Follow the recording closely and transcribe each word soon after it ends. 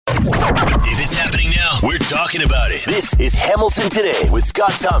talking about it. This is Hamilton Today with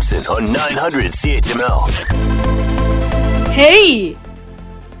Scott Thompson on 900 CHML. Hey,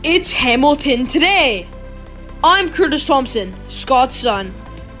 it's Hamilton Today. I'm Curtis Thompson, Scott's son.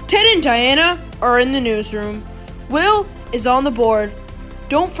 Ted and Diana are in the newsroom. Will is on the board.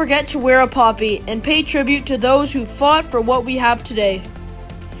 Don't forget to wear a poppy and pay tribute to those who fought for what we have today.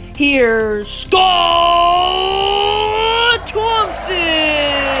 Here's Scott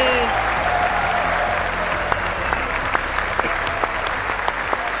Thompson!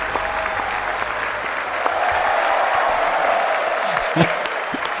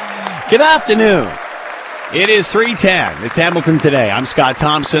 Good afternoon. It is 3:10. It's Hamilton Today. I'm Scott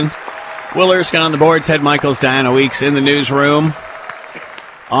Thompson. Will Erskine on the board. Ted Michaels, Diana Weeks in the newsroom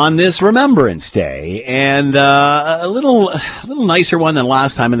on this Remembrance Day, and a little nicer one than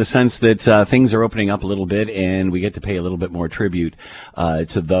last time in the sense that things are opening up a little bit, and we get to pay a little bit more tribute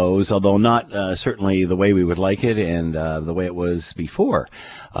to those, although not certainly the way we would like it and the way it was before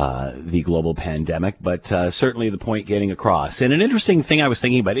the global pandemic, but certainly the point getting across. And an interesting thing I was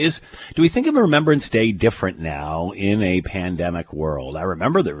thinking about is, do we think of a Remembrance Day different now in a pandemic world? I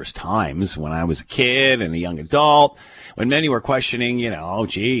remember there was times when I was a kid and a young adult when many were questioning, oh,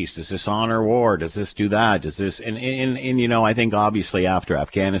 geez, does this honor war? Does this do that? Does this? And I think obviously after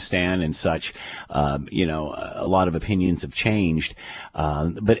Afghanistan and such, a lot of opinions have changed.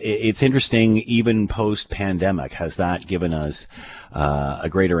 But it's interesting, even post-pandemic, has that given us a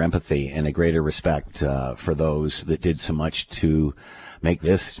greater empathy and a greater respect for those that did so much to make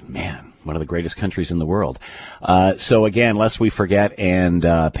this, one of the greatest countries in the world. So again, lest we forget and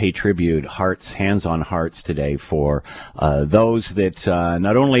pay tribute, hands on hearts today for those that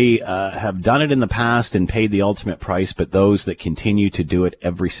not only have done it in the past and paid the ultimate price, but those that continue to do it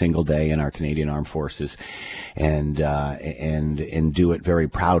every single day in our Canadian Armed Forces and do it very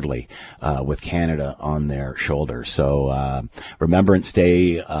proudly with Canada on their shoulders. So Remembrance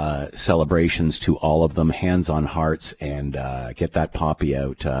Day celebrations to all of them, hands on hearts, and get that poppy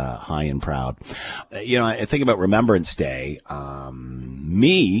out high and proud. I think about Remembrance Day.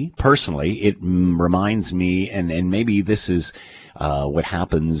 Me personally, it reminds me, and maybe this is what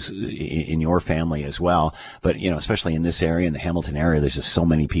happens in your family as well, but especially in this area, in the Hamilton area, there's just so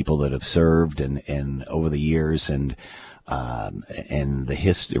many people that have served and over the years, and the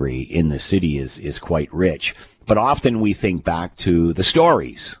history in the city is quite rich. But often we think back to the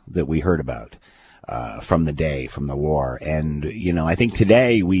stories that we heard about from the day, from the war. And, I think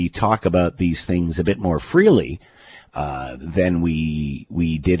today we talk about these things a bit more freely than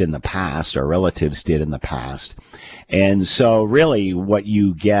we did in the past, our relatives did in the past. And so really what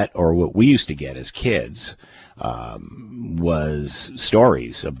you get, or what we used to get as kids, was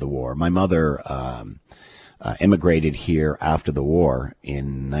stories of the war. My mother immigrated here after the war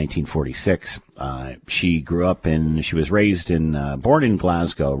in 1946. She was born in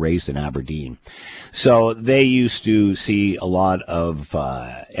Glasgow, raised in Aberdeen. So they used to see a lot of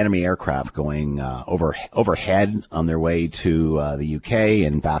enemy aircraft going overhead on their way to the UK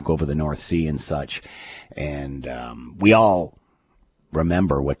and back over the North Sea and such. And we all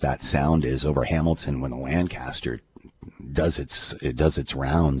remember what that sound is over Hamilton when the Lancaster does its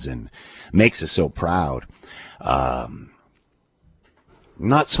rounds and makes us so proud.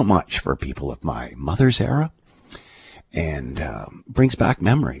 Not so much for people of my mother's era, and brings back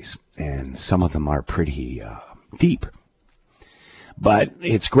memories, and some of them are pretty deep. But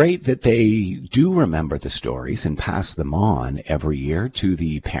it's great that they do remember the stories and pass them on every year to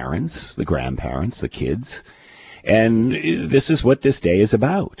the parents, the grandparents, the kids, and this is what this day is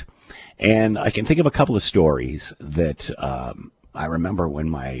about. And I can think of a couple of stories that I remember when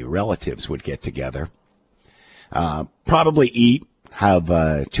my relatives would get together, probably eat,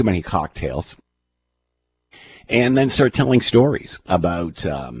 have too many cocktails, and then start telling stories about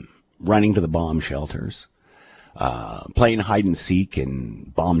running to the bomb shelters, playing hide and seek in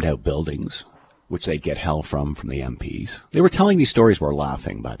bombed out buildings, which they'd get hell from the MPs. They were telling these stories, we're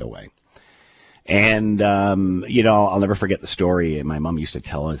laughing, by the way. And, I'll never forget the story my mom used to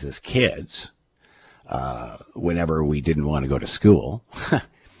tell us as kids, whenever we didn't want to go to school.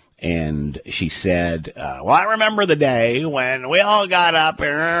 And she said, well, I remember the day when we all got up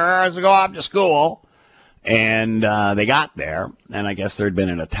to go off to school. And they got there, and I guess there had been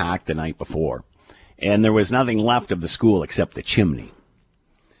an attack the night before. And there was nothing left of the school except the chimney.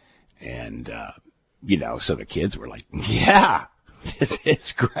 And, so the kids were like, yeah, this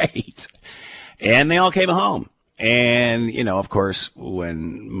is great. And they all came home. And, of course,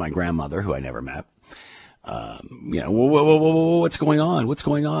 when my grandmother, who I never met, what's going on? What's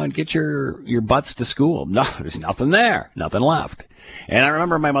going on? Get your butts to school. No, there's nothing there, nothing left. And I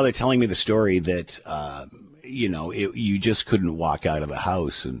remember my mother telling me the story that, you just couldn't walk out of the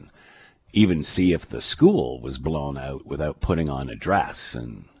house and even see if the school was blown out without putting on a dress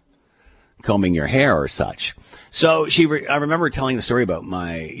and combing your hair or such. So I remember telling the story about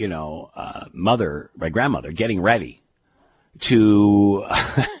my, my grandmother getting ready to,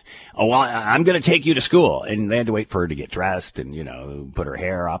 I'm going to take you to school. And they had to wait for her to get dressed and, put her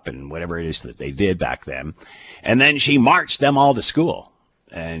hair up and whatever it is that they did back then. And then she marched them all to school.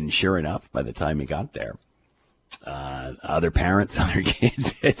 And sure enough, by the time he got there, other parents, other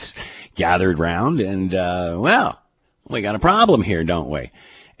kids, it's gathered round and, we got a problem here, don't we?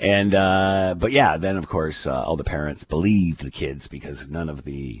 And, but yeah, then of course, all the parents believed the kids because none of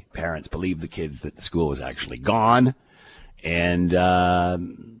the parents believed the kids that the school was actually gone. And,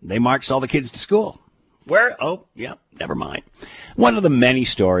 they marched all the kids to school. Where? Oh, yeah, never mind. One of the many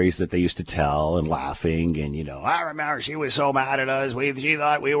stories that they used to tell and laughing and, I remember she was so mad at us. She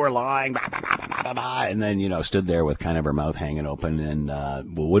thought we were lying. Bah, bah, bah, bah, bah, bah, and then, stood there with kind of her mouth hanging open and,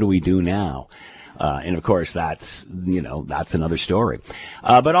 well, what do we do now? And of course, that's another story.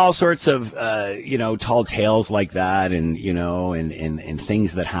 But all sorts of, tall tales like that and, and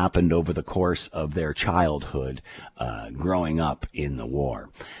things that happened over the course of their childhood, growing up in the war.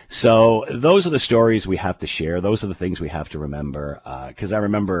 So those are the stories we have to share. Those are the things we have to remember. Cause I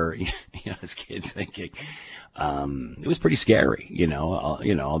remember, as kids thinking, it was pretty scary,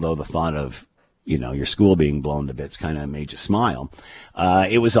 although the thought of, your school being blown to bits kind of made you smile.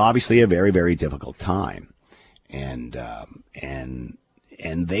 It was obviously a very, very difficult time. And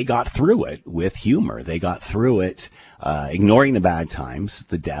they got through it with humor. They got through it, ignoring the bad times,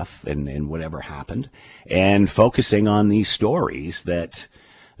 the death and whatever happened, and focusing on these stories that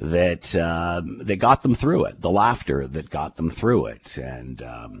got them through it, the laughter that got them through it,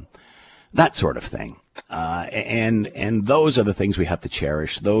 and that sort of thing. And those are the things we have to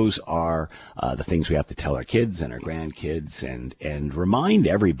cherish. Those are the things we have to tell our kids and our grandkids and remind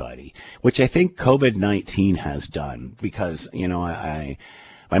everybody, which I think COVID-19 has done because, my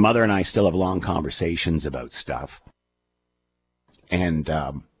mother and I still have long conversations about stuff. And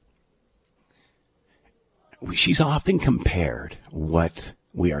she's often compared what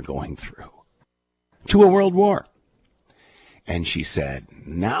we are going through to a world war. And she said,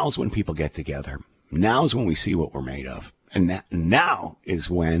 now's when people get together. Now's when we see what we're made of. And now is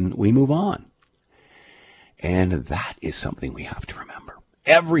when we move on. And that is something we have to remember.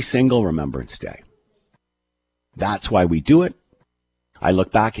 Every single Remembrance Day. That's why we do it. I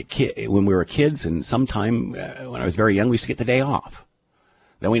look back at when we were kids, and sometime when I was very young, we used to get the day off.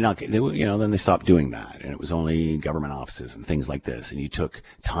 Then then they stopped doing that, and it was only government offices and things like this. And you took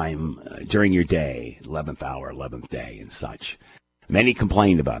time during your day, 11th hour, 11th day, and such. Many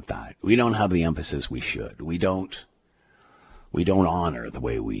complained about that. We don't have the emphasis we should. We don't honor the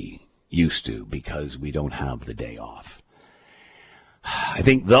way we used to because we don't have the day off. I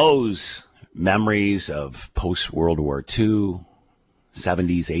think those memories of post-World War II,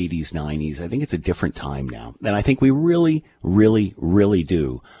 70s, 80s, 90s, I think it's a different time now. And I think we really, really, really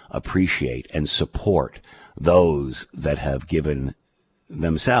do appreciate and support those that have given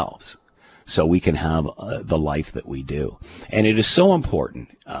themselves so we can have the life that we do. And it is so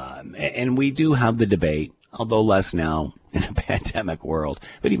important. And we do have the debate, although less now in a pandemic world,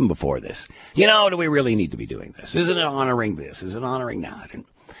 but even before this. Do we really need to be doing this? Isn't it honoring this? Is it honoring that? And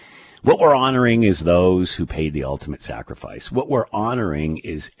what we're honoring is those who paid the ultimate sacrifice. What we're honoring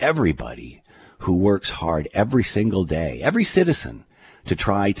is everybody who works hard every single day, every citizen, to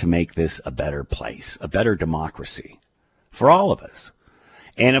try to make this a better place, a better democracy for all of us.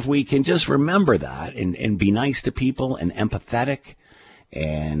 And if we can just remember that and be nice to people and empathetic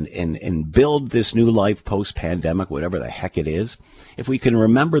and build this new life post-pandemic, whatever the heck it is, if we can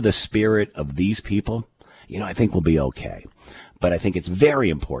remember the spirit of these people, I think we'll be okay. But I think it's very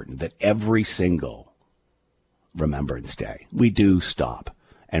important that every single Remembrance Day, we do stop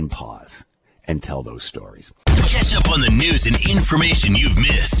and pause and tell those stories. Catch up on the news and information you've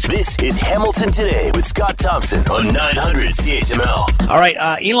missed. This is Hamilton Today with Scott Thompson on 900 CHML. All right,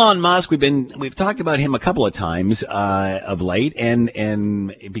 Elon Musk. We've talked about him a couple of times of late,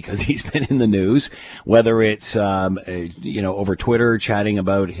 and because he's been in the news, whether it's over Twitter chatting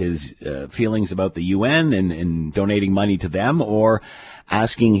about his feelings about the UN and donating money to them, or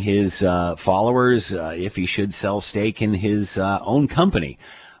asking his followers if he should sell stake in his own company.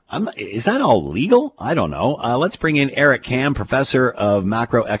 Is that all legal? I don't know. Let's bring in Eric Kam, professor of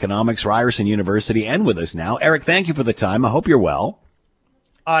macroeconomics, Ryerson University, and with us now. Eric, thank you for the time. I hope you're well.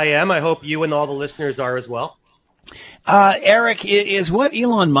 I am. I hope you and all the listeners are as well. Eric, is what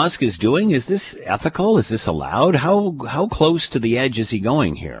Elon Musk is doing, is this ethical? Is this allowed? How close to the edge is he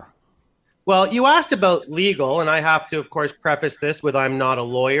going here? Well, you asked about legal, and I have to, of course, preface this with I'm not a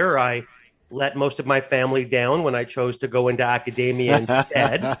lawyer. I let most of my family down when I chose to go into academia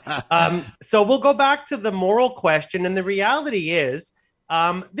instead. So we'll go back to the moral question. And the reality is,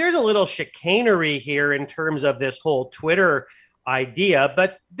 there's a little chicanery here in terms of this whole Twitter idea,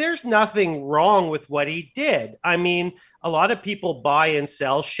 but there's nothing wrong with what he did. I mean, a lot of people buy and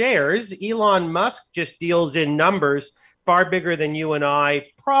sell shares. Elon Musk just deals in numbers far bigger than you and I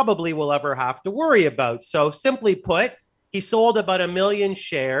probably will ever have to worry about. So, simply put, he sold about 1 million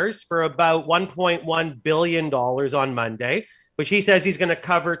shares for about $1.1 billion on Monday, which he says he's going to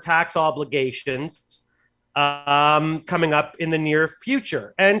cover tax obligations coming up in the near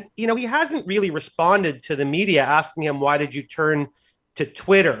future. And, he hasn't really responded to the media asking him, why did you turn to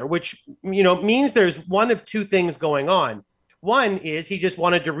Twitter? Which, means there's one of two things going on. One is he just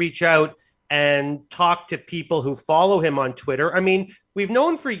wanted to reach out and talk to people who follow him on Twitter. I mean, we've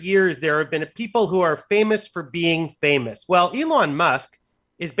known for years there have been people who are famous for being famous. Well, Elon Musk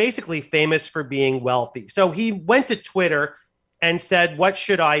is basically famous for being wealthy. So he went to Twitter and said, what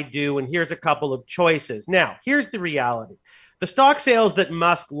should I do? And here's a couple of choices. Now, here's the reality. The stock sales that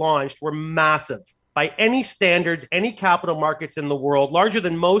Musk launched were massive by any standards, any capital markets in the world, larger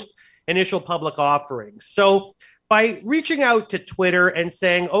than most initial public offerings. So by reaching out to Twitter and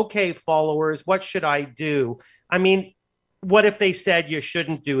saying, okay, followers, what should I do? I mean, what if they said you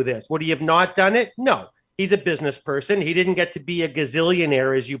shouldn't do this? Would he have not done it? No. He's a business person. He didn't get to be a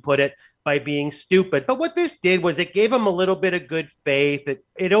gazillionaire, as you put it, by being stupid. But what this did was it gave him a little bit of good faith.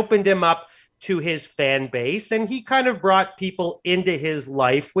 It opened him up to his fan base, and he kind of brought people into his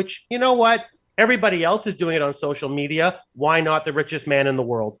life, which, you know what? Everybody else is doing it on social media. Why not the richest man in the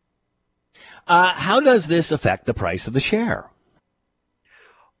world? How does this affect the price of the share?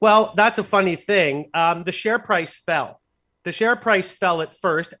 Well, that's a funny thing. The share price fell. The share price fell at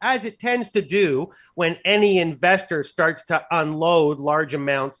first, as it tends to do when any investor starts to unload large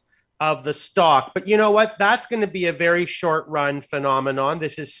amounts of the stock. But you know what? That's going to be a very short run phenomenon.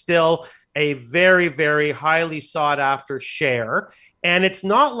 This is still a very, very highly sought after share. And it's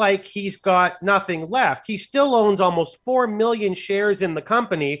not like he's got nothing left. He still owns almost 4 million shares in the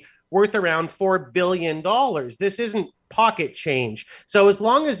company, worth around $4 billion. This isn't pocket change. So as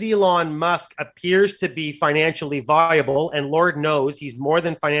long as Elon Musk appears to be financially viable, and Lord knows he's more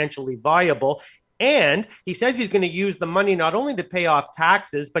than financially viable, and he says he's going to use the money not only to pay off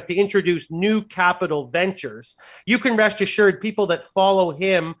taxes, but to introduce new capital ventures, you can rest assured people that follow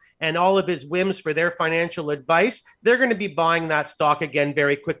him and all of his whims for their financial advice, they're going to be buying that stock again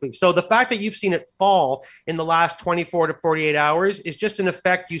very quickly. So the fact that you've seen it fall in the last 24 to 48 hours is just an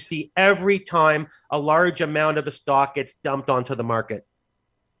effect you see every time a large amount of a stock gets dumped onto the market.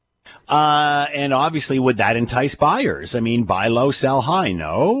 And obviously, would that entice buyers? I mean, buy low, sell high,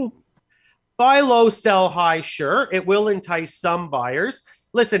 no? Buy low, sell high, sure. It will entice some buyers.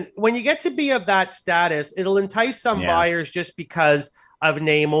 Listen, when you get to be of that status, it'll entice some buyers just because of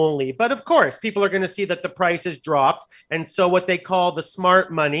name only. But of course, people are going to see that the price has dropped. And so what they call the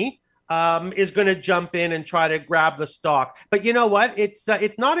smart money is going to jump in and try to grab the stock. But you know what? It's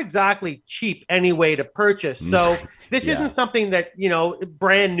not exactly cheap anyway to purchase. So this isn't something that,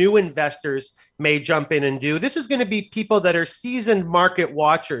 brand new investors may jump in and do. This is going to be people that are seasoned market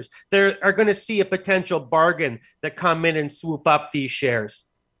watchers. They are going to see a potential bargain that come in and swoop up these shares.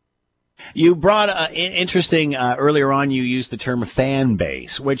 You brought interesting earlier on. You used the term fan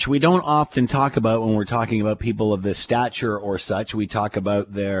base, which we don't often talk about when we're talking about people of this stature or such. We talk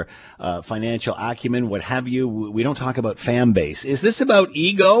about their financial acumen, what have you. We don't talk about fan base. Is this about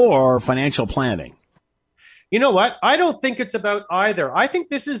ego or financial planning? You know what? I don't think it's about either. I think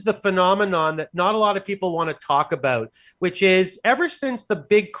this is the phenomenon that not a lot of people want to talk about, which is ever since the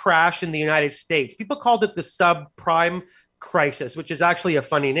big crash in the United States, people called it the subprime crisis, which is actually a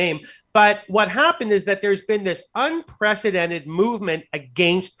funny name. But what happened is that there's been this unprecedented movement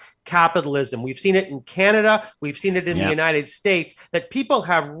against capitalism. We've seen it in Canada. We've seen it in the United States, that people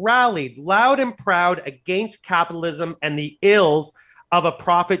have rallied loud and proud against capitalism and the ills of a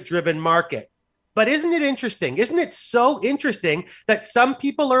profit-driven market. But isn't it interesting? Isn't it so interesting that some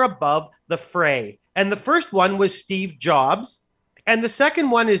people are above the fray? And the first one was Steve Jobs. And the second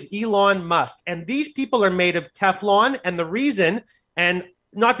one is Elon Musk. And these people are made of Teflon. And the reason, and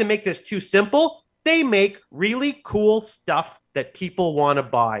not to make this too simple, they make really cool stuff that people want to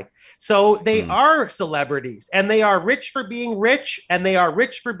buy. So they are celebrities, and they are rich for being rich, and they are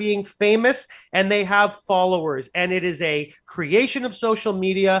rich for being famous, and they have followers. And it is a creation of social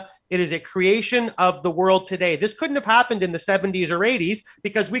media. It is a creation of the world today. This couldn't have happened in the 70s or 80s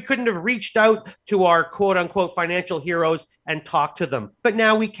because we couldn't have reached out to our quote unquote financial heroes and talked to them. But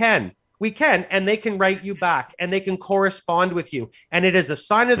now we can. We can, and they can write you back, and they can correspond with you. And it is a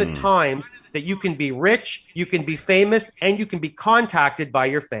sign of the times that you can be rich, you can be famous, and you can be contacted by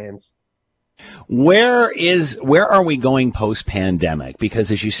your fans. Where are we going post-pandemic? Because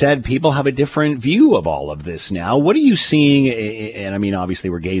as you said, people have a different view of all of this now. What are you seeing? And I mean,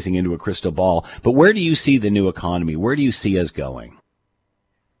 obviously we're gazing into a crystal ball, but where do you see the new economy? Where do you see us going?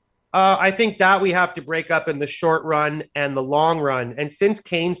 I think that we have to break up in the short run and the long run. And since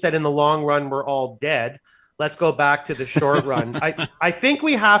Keynes said in the long run, we're all dead, let's go back to the short run. I think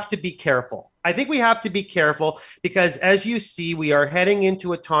we have to be careful. I think we have to be careful because, as you see, we are heading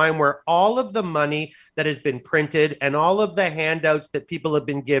into a time where all of the money that has been printed and all of the handouts that people have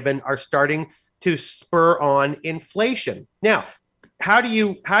been given are starting to spur on inflation. Now, how do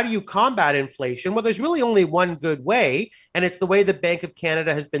you combat inflation? Well, there's really only one good way, and it's the way the Bank of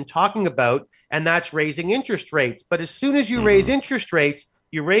Canada has been talking about, and that's raising interest rates. But as soon as you raise interest rates,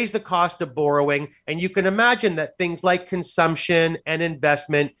 you raise the cost of borrowing, and you can imagine that things like consumption and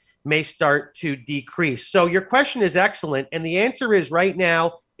investment may start to decrease. So your question is excellent, and the answer is right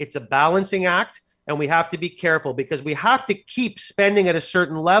now, it's a balancing act, and we have to be careful because we have to keep spending at a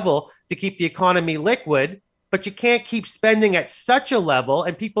certain level to keep the economy liquid. But you can't keep spending at such a level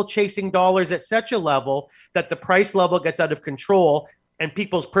and people chasing dollars at such a level that the price level gets out of control and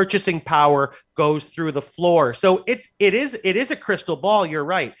people's purchasing power goes through the floor. So it is a crystal ball, you're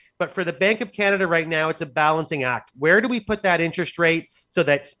right. But for the Bank of Canada right now, it's a balancing act. Where do we put that interest rate so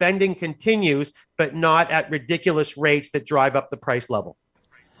that spending continues, but not at ridiculous rates that drive up the price level?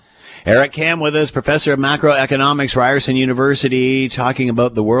 Eric Kam with us, professor of macroeconomics, Ryerson University, talking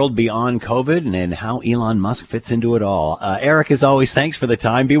about the world beyond COVID and how Elon Musk fits into it all. Eric, as always, thanks for the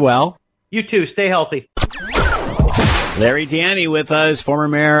time. Be well. You too. Stay healthy. Larry Deaney with us, former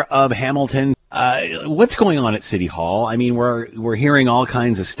mayor of Hamilton. What's going on at City Hall? I mean, we're hearing all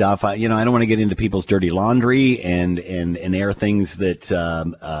kinds of stuff. I don't want to get into people's dirty laundry and air things that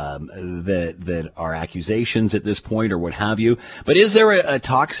are accusations at this point or what have you. But is there a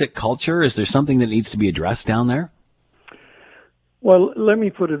toxic culture? Is there something that needs to be addressed down there? Well, let me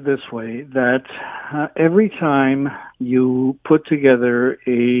put it this way: that every time you put together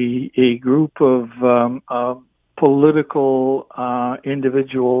a group of political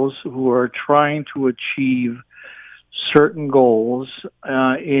individuals who are trying to achieve certain goals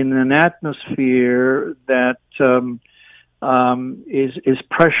in an atmosphere that is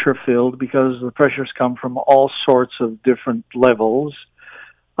pressure filled because the pressures come from all sorts of different levels.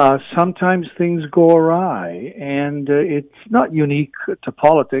 Sometimes things go awry, and it's not unique to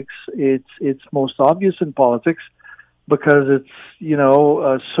politics. It's most obvious in politics because it's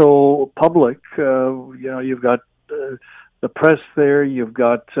so public. You've got the press there, you've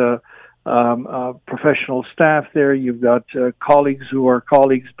got professional staff there, you've got colleagues who are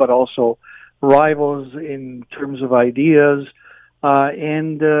colleagues but also rivals in terms of ideas,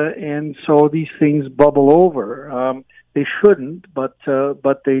 and so these things bubble over. They shouldn't, but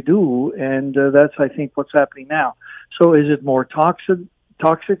they do, and that's, I think, what's happening now. So is it more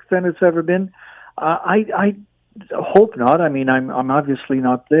toxic than it's ever been? I hope not. I mean, I'm obviously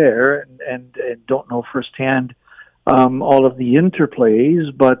not there and don't know firsthand all of the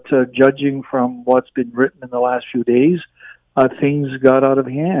interplays, but judging from what's been written in the last few days, things got out of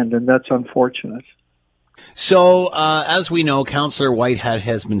hand, and that's unfortunate. So, as we know, Councillor Whitehead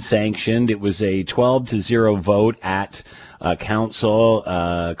has been sanctioned. It was a 12-0 vote at council,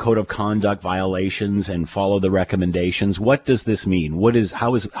 code of conduct violations, and follow the recommendations. What does this mean?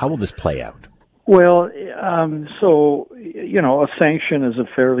 How will this play out? Well, a sanction is a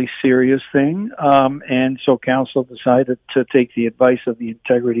fairly serious thing, and so council decided to take the advice of the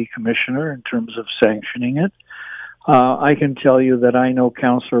Integrity Commissioner in terms of sanctioning it. I can tell you that I know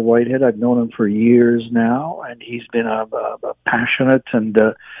Councillor Whitehead. I've known him for years now, and he's been a passionate and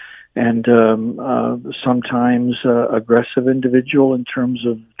sometimes aggressive individual in terms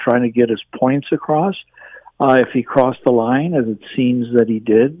of trying to get his points across. If he crossed the line, as it seems that he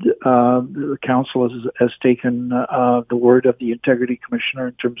did, the council has taken the word of the Integrity Commissioner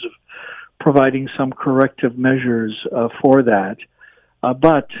in terms of providing some corrective measures for that.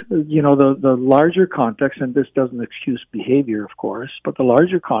 But the larger context, and this doesn't excuse behavior, of course, but the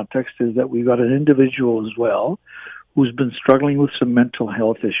larger context is that we've got an individual as well who's been struggling with some mental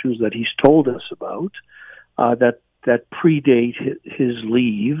health issues that he's told us about that predate his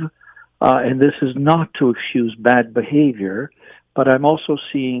leave. And this is not to excuse bad behavior, but I'm also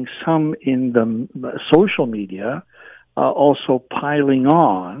seeing some in the social media also piling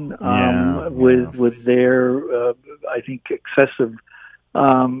on with their, I think, excessive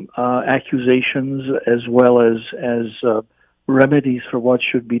accusations as well as remedies for what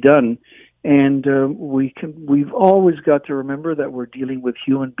should be done. And we've always got to remember that we're dealing with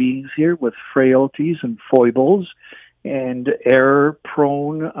human beings here with frailties and foibles and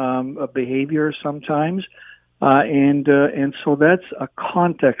error-prone behavior sometimes. And so that's a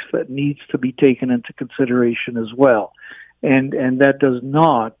context that needs to be taken into consideration as well. And that does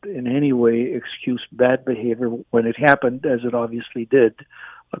not in any way excuse bad behavior when it happened, as it obviously did,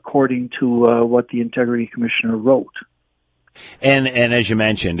 according to what the Integrity Commissioner wrote. And as you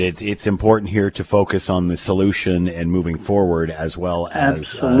mentioned, it's important here to focus on the solution and moving forward as well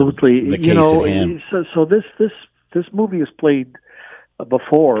as absolutely the case at hand. So this movie is played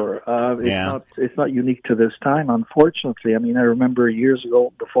before. It's not unique to this time, unfortunately. I mean, I remember years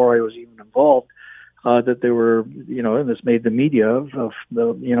ago, before I was even involved, that there were, and this made the media of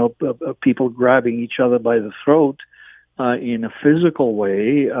people grabbing each other by the throat in a physical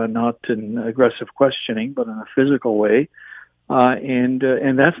way, not in aggressive questioning, but in a physical way. And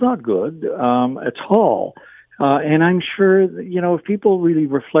that's not good at all. And I'm sure, if people really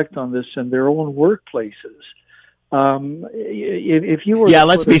reflect on this in their own workplaces, if you were... Yeah,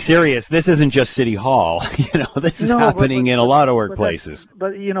 let's be serious. This isn't just City Hall. This is happening in a lot of workplaces.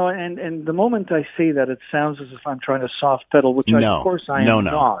 But and the moment I say that, it sounds as if I'm trying to soft pedal, which of course I am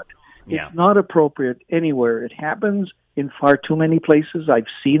not. It's not appropriate anywhere. It happens in far too many places. I've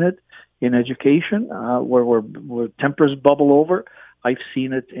seen it in education, where tempers bubble over. I've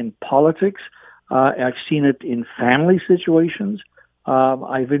seen it in politics. I've seen it in family situations.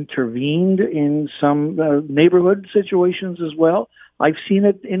 I've intervened in some neighborhood situations as well. I've seen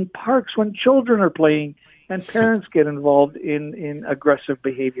it in parks when children are playing and parents get involved in aggressive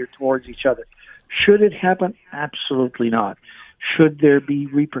behavior towards each other. Should it happen? Absolutely not. Should there be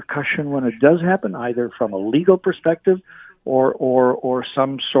repercussion when it does happen, either from a legal perspective or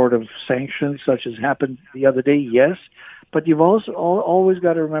some sort of sanction, such as happened the other day? Yes. But you've also always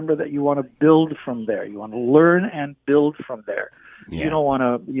got to remember that you want to build from there. You want to learn and build from there. Yeah. You don't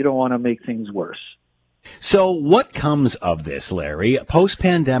want to make things worse. So what comes of this, Larry?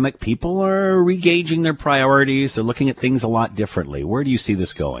 Post-pandemic, people are regauging their priorities. They're looking at things a lot differently. Where do you see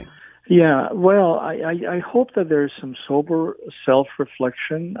this going? Yeah, well, I hope that there's some sober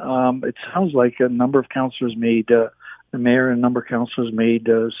self-reflection. It sounds like a number of councillors made, the mayor and a number of councillors made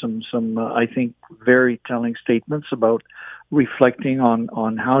some I think, very telling statements about reflecting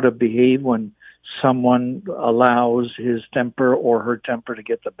on how to behave when someone allows his temper or her temper to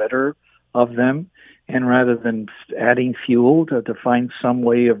get the better of them, and rather than adding fuel to find some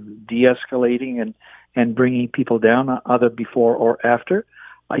way of de-escalating and bringing people down, either before or after.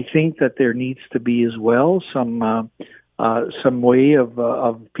 I think that there needs to be as well some way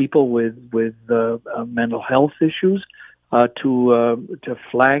of people with mental health issues to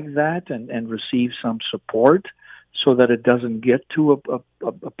flag that and receive some support, so that it doesn't get to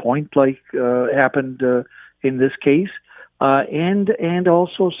a point like happened in this case, and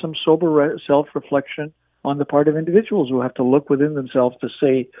also some sober self-reflection on the part of individuals who have to look within themselves to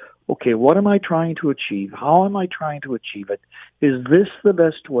say, okay, what am I trying to achieve? How am I trying to achieve it? Is this the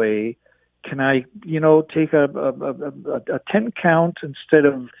best way? Can I, take a 10 count instead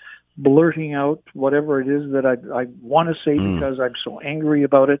of blurting out whatever it is that I want to say because I'm so angry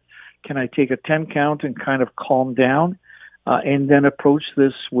about it? Can I take a 10 count and kind of calm down and then approach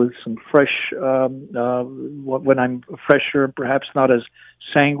this with some fresh, when I'm fresher, perhaps not as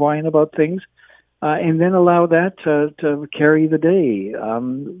sanguine about things, and then allow that to carry the day?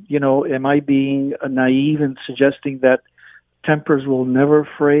 Am I being naive in suggesting that tempers will never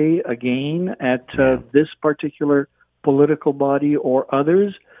fray again at this particular political body or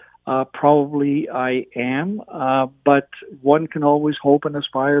others? Probably I am, but one can always hope and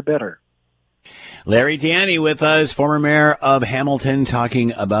aspire better. Larry Deanny with us, former mayor of Hamilton,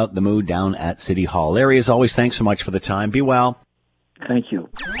 talking about the mood down at City Hall. Larry, as always, thanks so much for the time. Be well. Thank you.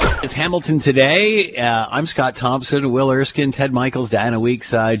 It's Hamilton Today. I'm Scott Thompson, Will Erskine, Ted Michaels, Diana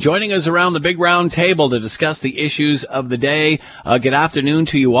Weeks, joining us around the big round table to discuss the issues of the day. Good afternoon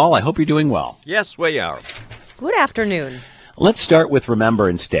to you all. I hope you're doing well. Yes, we are. Good afternoon. Let's start with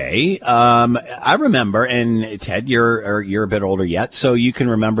Remembrance Day. I remember, and Ted, you're a bit older yet, so you can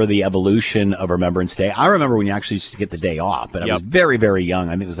remember the evolution of Remembrance Day. I remember when you actually used to get the day off, but I was very, very young.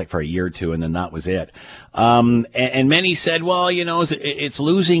 I think it was like for a year or two, and then that was it. And many said, well, it's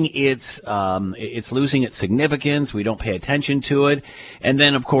losing its significance. We don't pay attention to it. And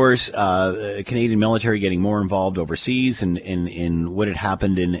then, of course, the Canadian military getting more involved overseas and in what had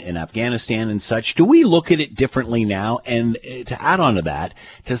happened in Afghanistan and such. Do we look at it differently now? And to add on to that,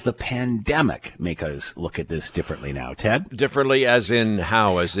 does the pandemic make us look at this differently now, Ted? Differently as in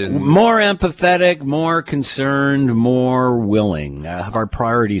how? As in more empathetic, more concerned, more willing? Have our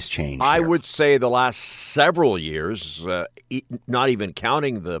priorities changed? I would say the last several years, not even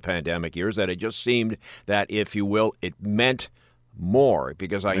counting the pandemic years, that it just seemed that, if you will, it meant more,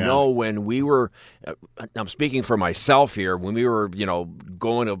 because I know when we were, I'm speaking for myself here, when we were,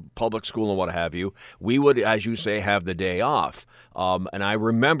 going to public school and what have you, we would, as you say, have the day off. And I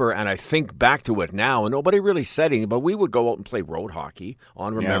remember, and I think back to it now, and nobody really said anything, but we would go out and play road hockey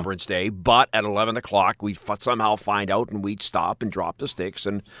on Remembrance Day. But at 11 o'clock, we'd somehow find out, and we'd stop and drop the sticks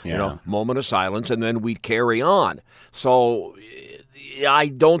and, moment of silence, and then we'd carry on. So I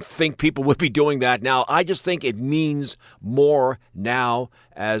don't think people would be doing that now. I just think it means more now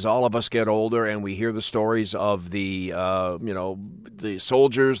as all of us get older and we hear the stories of the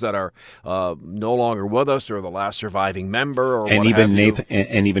soldiers that are no longer with us, or the last surviving member, or and what even have Nathan, you.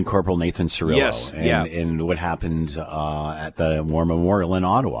 and even Corporal Nathan Cirillo, Yes, and what happened at the War Memorial in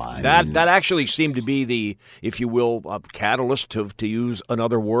Ottawa. That actually seemed to be the, if you will, catalyst, to use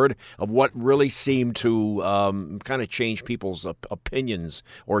another word, of what really seemed to kind of change people's opinions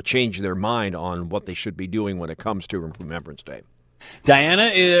or change their mind on what they should be doing when it comes to Remembrance Day.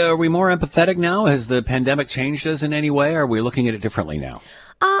 Diana, are we more empathetic now? Has the pandemic changed us in any way? Or are we looking at it differently now?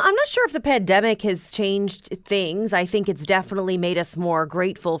 I'm not sure if the pandemic has changed things. I think it's definitely made us more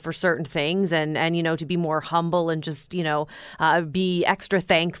grateful for certain things, and to be more humble and just, be extra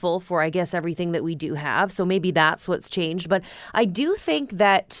thankful for, I guess, everything that we do have. So maybe that's what's changed. But I do think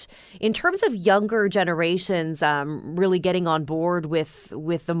that in terms of younger generations really getting on board with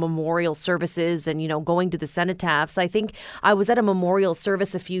the memorial services and, going to the cenotaphs, I think I was at a memorial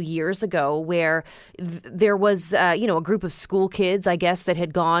service a few years ago where there was, a group of school kids, I guess, that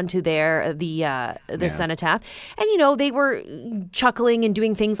had gone to the cenotaph, and they were chuckling and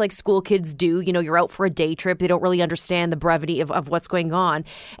doing things like school kids do. You're out for a day trip, they don't really understand the brevity of what's going on.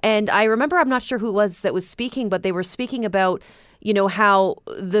 And I remember, I'm not sure who it was that was speaking, but they were speaking about how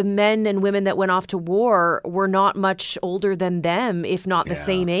the men and women that went off to war were not much older than them, if not the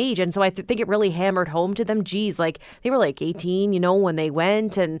same age. And so I think it really hammered home to them. Geez, like they were like 18, when they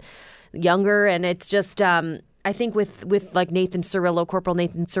went, and younger. And it's just, I think with like Nathan Cirillo, Corporal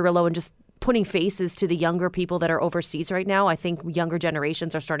Nathan Cirillo, and just putting faces to the younger people that are overseas right now, I think younger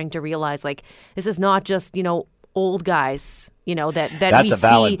generations are starting to realize, like, this is not just, old guys, that that's we a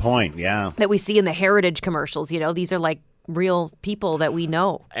valid see, point. Yeah, that we see in the heritage commercials. These are like real people that we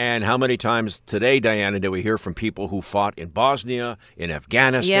know. And how many times today, Diana, do we hear from people who fought in Bosnia, in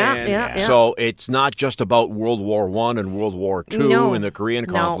Afghanistan? Yeah. So it's not just about World War I and World War II and the Korean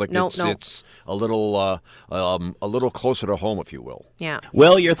conflict. It's a little closer to home, if you will. Yeah.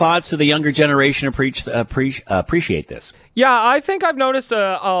 Will, your thoughts to the younger generation appreciate this? Yeah, I think I've noticed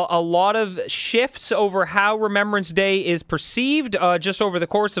a lot of shifts over how Remembrance Day is perceived just over the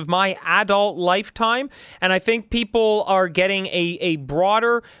course of my adult lifetime. And I think people are getting a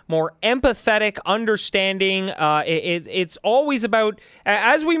broader, more empathetic understanding. It's always about,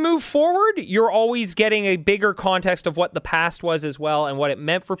 as we move forward, you're always getting a bigger context of what the past was as well and what it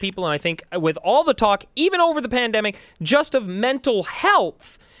meant for people. And I think with all the talk, even over the pandemic, just of mental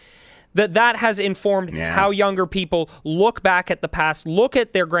health, that has informed how younger people look back at the past, look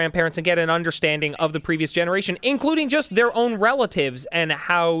at their grandparents, and get an understanding of the previous generation, including just their own relatives and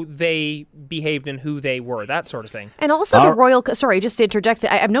how they behaved and who they were, that sort of thing. And also the Royal, sorry, just to interject,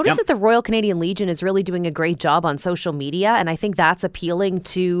 I've noticed that the Royal Canadian Legion is really doing a great job on social media, and I think that's appealing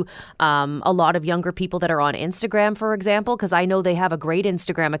to a lot of younger people that are on Instagram, for example, because I know they have a great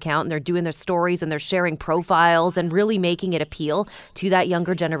Instagram account, and they're doing their stories, and they're sharing profiles, and really making it appeal to that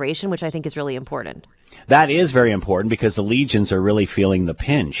younger generation, which I think is really important. That is very important, because the legions are really feeling the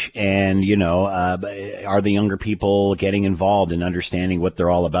pinch. And, are the younger people getting involved and understanding what they're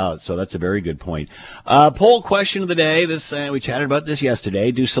all about? So that's a very good point. Poll question of the day. We chatted about this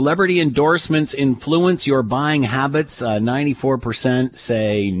yesterday. Do celebrity endorsements influence your buying habits? 94%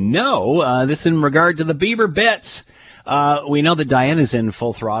 say no. This in regard to the Beaver Bits. We know that Diana's in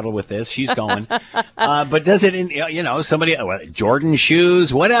full throttle with this. She's going. But does it, somebody, Jordan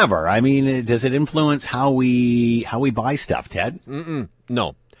shoes, whatever. I mean, does it influence how we buy stuff, Ted?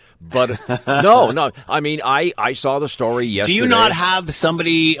 No. But no. I mean, I saw the story yesterday. Do you not have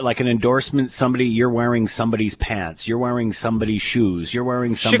somebody, like an endorsement, you're wearing somebody's pants, you're wearing somebody's shoes, you're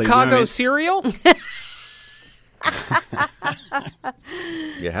wearing somebody's... Chicago cereal?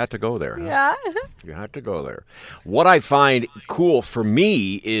 You had to go there. Huh? Yeah. You had to go there. What I find cool for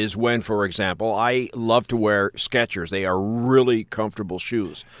me is when, for example, I love to wear Skechers. They are really comfortable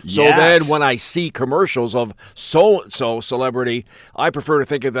shoes. So then when I see commercials of so-and-so celebrity, I prefer to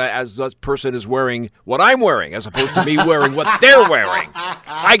think of that as that person is wearing what I'm wearing as opposed to me wearing what they're wearing.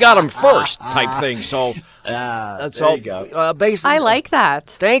 I got them first type thing. So that's there all. you go. Basically, I like that.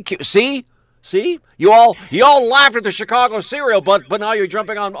 Thank you. See, you all laughed at the Chicago cereal, but now you're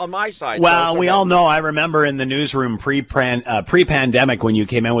jumping on my side. Well, so we all know. I remember in the newsroom pre-pandemic when you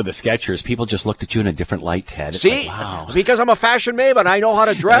came in with the Skechers, people just looked at you in a different light, Ted. It's See, like, wow, because I'm a fashion maven, I know how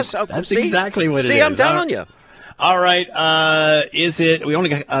to dress. that's exactly what it is. See, I'm telling you. All right. We only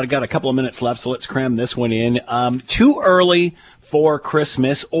got a couple of minutes left, so let's cram this one in. Too early for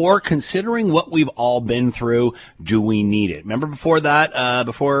Christmas, or considering what we've all been through, do we need it? Remember before that,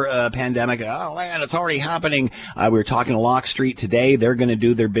 before pandemic, oh man, it's already happening. We were talking to Lock Street today. They're going to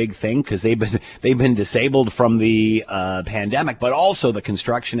do their big thing because they've been disabled from the pandemic, but also the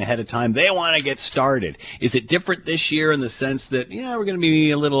construction ahead of time. They want to get started. Is it different this year in the sense that, we're going to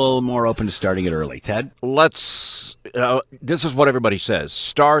be a little more open to starting it early? Ted? This is what everybody says.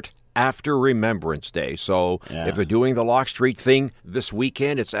 Start after Remembrance Day. So if they're doing the Lock Street thing this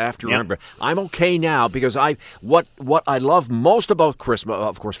weekend, it's after Remembrance. I'm okay now because what I love most about Christmas,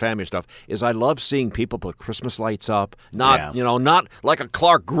 of course, family stuff, is I love seeing people put Christmas lights up. Not like a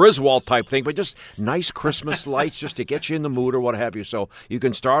Clark Griswold type thing, but just nice Christmas lights just to get you in the mood or what have you. So you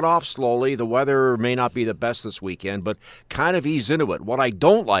can start off slowly. The weather may not be the best this weekend, but kind of ease into it. What I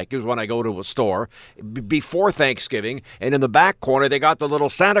don't like is when I go to a store before Thanksgiving, and in the back corner they got the little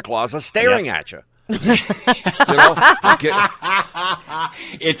Santa Claus staring at you.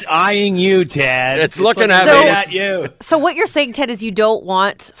 It's eyeing you, Ted. It's looking at you. So what you're saying, Ted, is you don't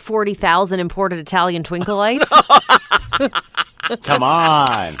want 40,000 imported Italian twinkle lights? Come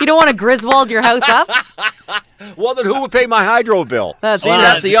on. You don't want to Griswold your house up? Well, then who would pay my hydro bill? That's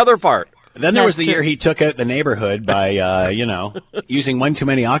the other part. Then there was the year he took out the neighborhood by, using one too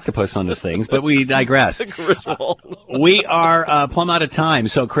many octopus on his things. But we digress. We are plumb out of time.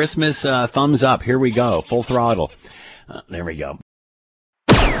 So Christmas thumbs up. Here we go. Full throttle. There we go.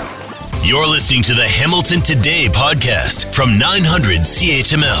 You're listening to the Hamilton Today podcast from 900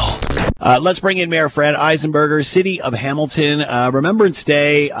 CHML. Let's bring in Mayor Fred Eisenberger, City of Hamilton. Remembrance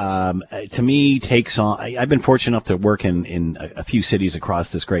Day, to me, takes on. I've been fortunate enough to work in a few cities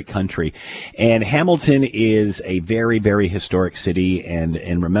across this great country, and Hamilton is a very, very historic city.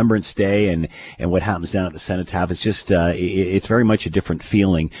 And Remembrance Day and what happens down at the Cenotaph, it's just it's very much a different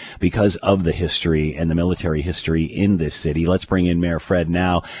feeling because of the history and the military history in this city. Let's bring in Mayor Fred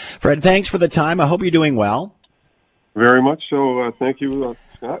now. Fred, thanks for the time. I hope you're doing well. Very much so. Thank you,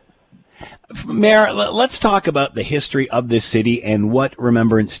 Scott. Mayor, let's talk about the history of this city and what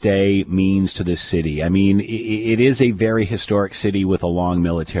Remembrance Day means to this city. I mean, it is a very historic city with a long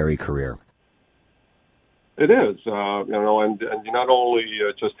military career. It is, and not only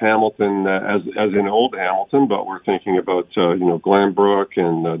just Hamilton as in old Hamilton, but we're thinking about Glenbrook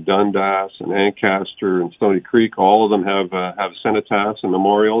and Dundas and Ancaster and Stony Creek. All of them have cenotaphs and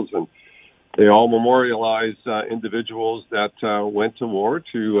memorials, and they all memorialize individuals that went to war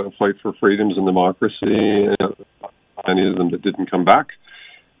to fight for freedoms and democracy. Many of them that didn't come back,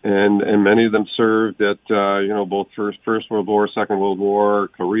 and many of them served at both First World War, Second World War,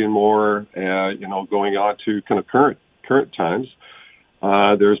 Korean War, going on to kind of current times.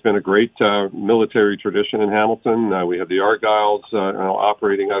 There's been a great military tradition in Hamilton. We have the Argylls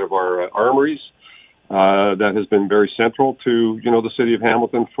operating out of our armories. That has been very central to the city of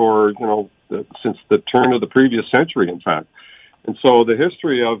Hamilton for since the turn of the previous century, in fact. And so the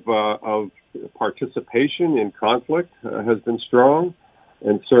history of participation in conflict has been strong,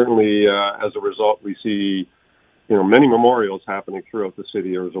 and certainly as a result, we see many memorials happening throughout the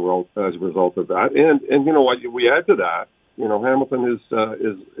city as a result of that. And what we add to that, Hamilton is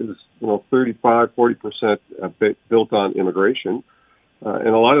 35-40% built on immigration. And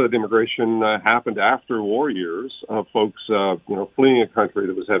a lot of that immigration happened after war years of folks, fleeing a country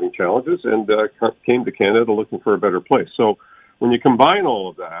that was having challenges and came to Canada looking for a better place. So when you combine all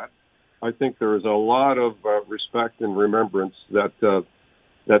of that, I think there is a lot of respect and remembrance that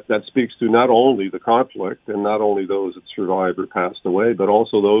speaks to not only the conflict and not only those that survived or passed away, but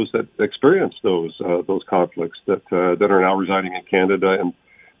also those that experienced those conflicts that are now residing in Canada and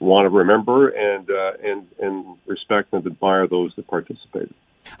want to remember and respect and admire those that participated.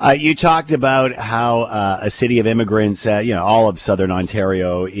 You talked about how a city of immigrants, all of southern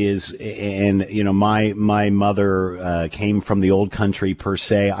Ontario is, and my mother came from the old country per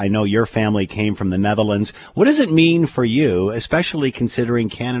se. I know your family came from the Netherlands. What does it mean for you, especially considering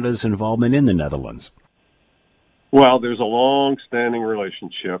Canada's involvement in the Netherlands? Well, there's a long-standing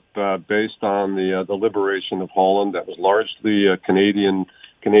relationship based on the liberation of Holland. That was largely Canadians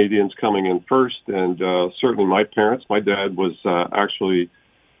coming in first, and certainly my parents. My dad was actually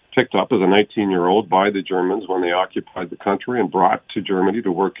picked up as a 19-year-old by the Germans when they occupied the country and brought to Germany to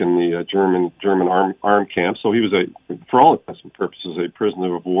work in the German armed camp. So he was, for all intents and purposes, a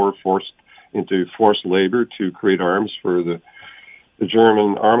prisoner of war forced into forced labor to create arms for the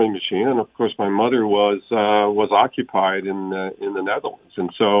German army machine. And of course, my mother was occupied in the Netherlands,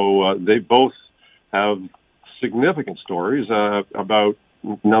 and so they both have significant stories about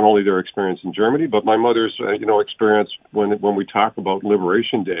not only their experience in Germany, but my mother's, experience when we talk about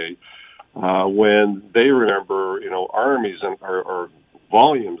Liberation Day, when they remember, armies or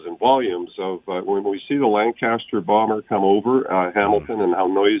volumes and volumes of when we see the Lancaster bomber come over Hamilton and how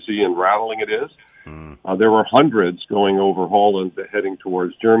noisy and rattling it is. There were hundreds going over Holland, heading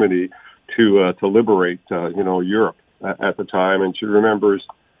towards Germany to liberate, Europe at the time, and she remembers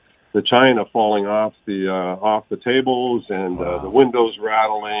the china falling off the tables and the windows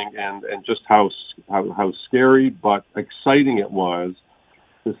rattling, and just how scary but exciting it was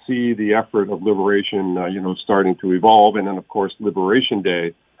to see the effort of liberation, starting to evolve. And then, of course, Liberation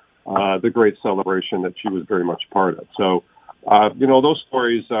Day, the great celebration that she was very much part of. So, those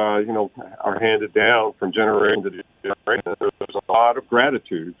stories, are handed down from generation to generation. There's a lot of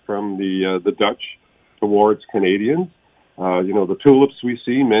gratitude from the Dutch towards Canadians. The tulips we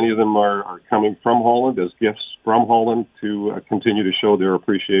see, many of them are coming from Holland as gifts from Holland to continue to show their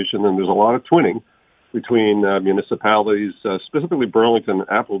appreciation. And there's a lot of twinning between municipalities, specifically Burlington and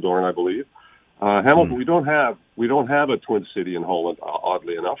Apeldoorn, I believe. Hamilton, we don't have a twin city in Holland,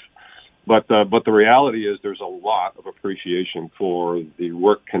 oddly enough. But the reality is there's a lot of appreciation for the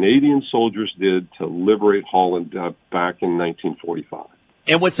work Canadian soldiers did to liberate Holland back in 1945.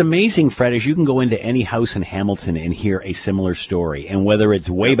 And what's amazing, Fred, is you can go into any house in Hamilton and hear a similar story. And whether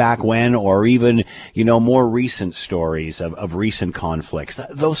it's way back when or even, more recent stories of recent conflicts,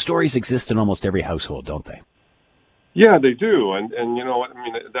 those stories exist in almost every household, don't they? Yeah, they do. And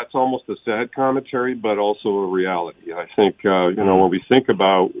that's almost a sad commentary, but also a reality. I think, when we think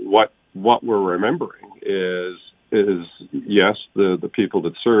about what we're remembering is yes, the people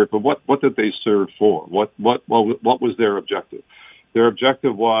that served, but what did they serve for? What was their objective? Their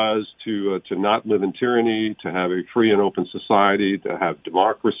objective was to not live in tyranny, to have a free and open society, to have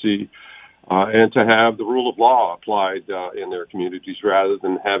democracy, and to have the rule of law applied in their communities rather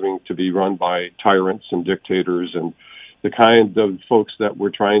than having to be run by tyrants and dictators and the kind of folks that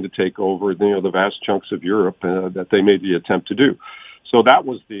were trying to take over, the vast chunks of Europe that they made the attempt to do. So that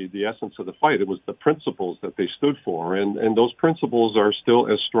was the essence of the fight. It was the principles that they stood for, and those principles are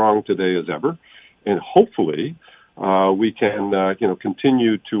still as strong today as ever. And hopefully, we can,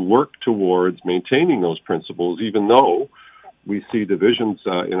 continue to work towards maintaining those principles, even though we see divisions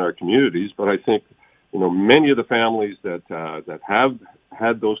in our communities. But I think, many of the families that have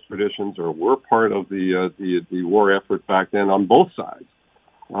had those traditions or were part of the war effort back then on both sides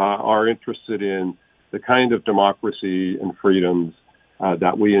are interested in the kind of democracy and freedoms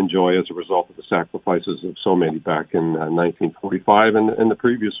that we enjoy as a result of the sacrifices of so many back in 1945 and the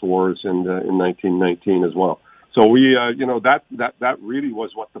previous wars in 1919 as well. So we, that really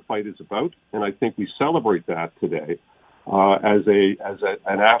was what the fight is about, and I think we celebrate that today as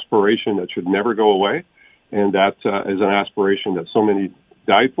an aspiration that should never go away, and that is an aspiration that so many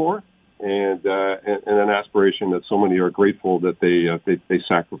died for, and an aspiration that so many are grateful that they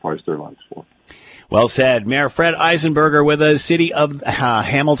sacrificed their lives for. Well said. Mayor Fred Eisenberger with us, City of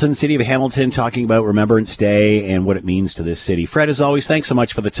Hamilton, talking about Remembrance Day and what it means to this city. Fred, as always, thanks so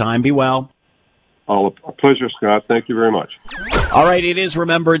much for the time. Be well. Oh, a pleasure, Scott. Thank you very much. All right, it is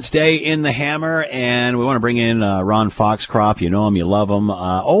Remembrance Day in the Hammer, and we want to bring in Ron Foxcroft. You know him, you love him.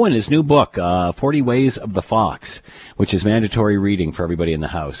 And his new book, 40 Ways of the Fox, which is mandatory reading for everybody in the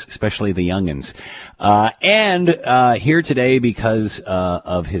house, especially the youngins. And here today because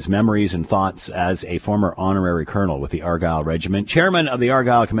of his memories and thoughts as a former honorary colonel with the Argyll Regiment, chairman of the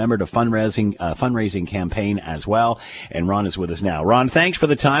Argyll Commemorative fundraising campaign as well. And Ron is with us now. Ron, thanks for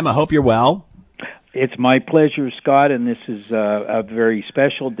the time. I hope you're well. It's my pleasure, Scott, and this is a very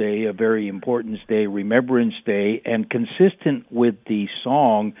special day, a very important day, Remembrance Day, and consistent with the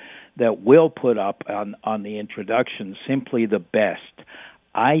song that Will put up on the introduction, Simply the Best.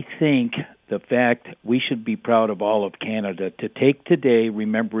 I think the fact we should be proud of all of Canada to take today,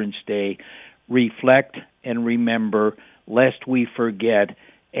 Remembrance Day, reflect and remember, lest we forget,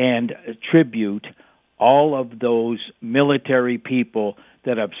 and tribute all of those military people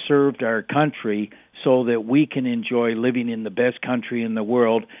that have served our country so that we can enjoy living in the best country in the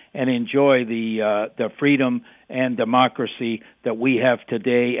world and enjoy the freedom and democracy that we have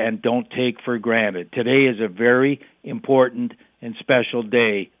today and don't take for granted. Today is a very important and special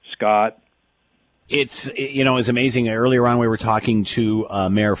day, Scott. It's, it's amazing. Earlier on, we were talking to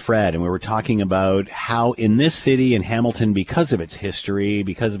Mayor Fred, and we were talking about how in this city, in Hamilton, because of its history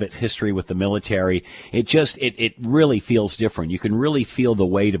with the military, it really feels different. You can really feel the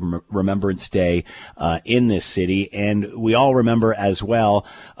weight of Remembrance Day in this city. And we all remember as well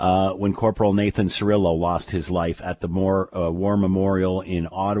when Corporal Nathan Cirillo lost his life at the War Memorial in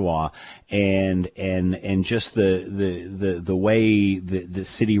Ottawa. And just the way the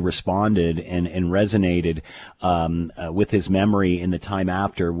city responded and resonated with his memory in the time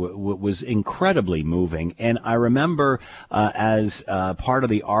after was incredibly moving. And I remember as part of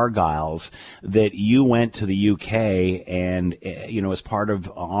the Argylls that you went to the UK and as part of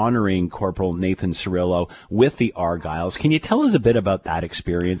honoring Corporal Nathan Cirillo with the Argylls. Can you tell us a bit about that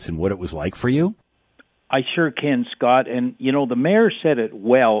experience and what it was like for you? I sure can, Scott. And, the mayor said it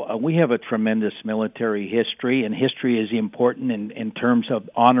well. We have a tremendous military history, and history is important in terms of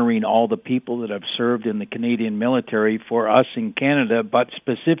honoring all the people that have served in the Canadian military for us in Canada, but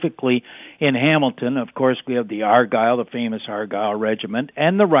specifically in Hamilton. Of course, we have the Argyle, the famous Argyle Regiment,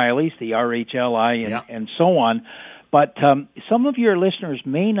 and the Rileys, the RHLI, and so on. But some of your listeners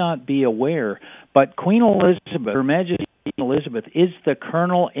may not be aware, but Queen Elizabeth, Her Majesty Elizabeth, is the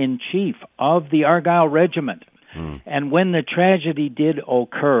Colonel-in-Chief of the Argyle Regiment. And when the tragedy did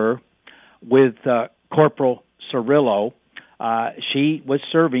occur with Corporal Cirillo, she was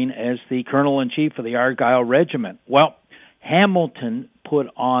serving as the Colonel-in-Chief of the Argyle Regiment. Well, Hamilton put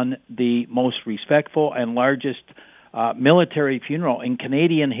on the most respectful and largest military funeral in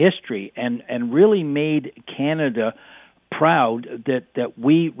Canadian history and really made Canada proud that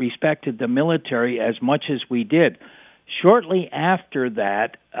we respected the military as much as we did. Shortly after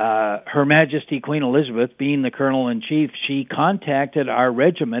that, Her Majesty Queen Elizabeth, being the Colonel-in-Chief, she contacted our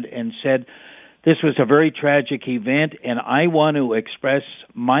regiment and said, this was a very tragic event, and I want to express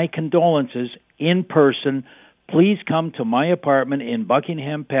my condolences in person. Please come to my apartment in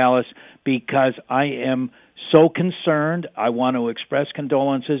Buckingham Palace because I am so concerned. I want to express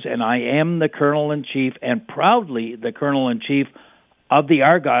condolences, and I am the Colonel-in-Chief and proudly the Colonel-in-Chief of the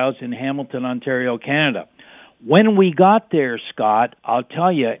Argylls in Hamilton, Ontario, Canada. When we got there, Scott, I'll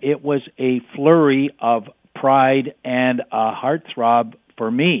tell you, it was a flurry of pride and a heartthrob for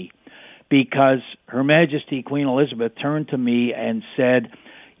me because Her Majesty Queen Elizabeth turned to me and said,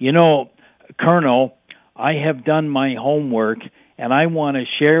 Colonel, I have done my homework and I want to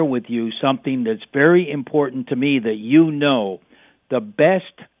share with you something that's very important to me that the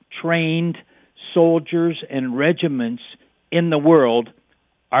best trained soldiers and regiments in the world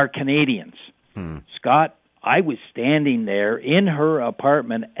are Canadians. Scott, I was standing there in her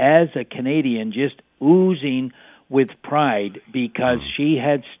apartment as a Canadian just oozing with pride because she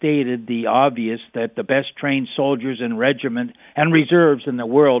had stated the obvious that the best trained soldiers and regiment and reserves in the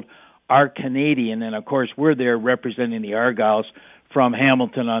world are Canadian. And, of course, we're there representing the Argylls from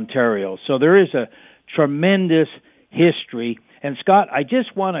Hamilton, Ontario. So there is a tremendous history. And, Scott, I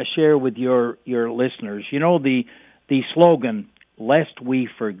just want to share with your listeners, the slogan, lest we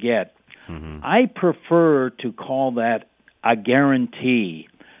forget. I prefer to call that a guarantee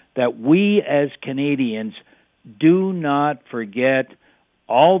that we as Canadians do not forget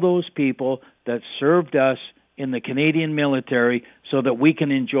all those people that served us in the Canadian military so that we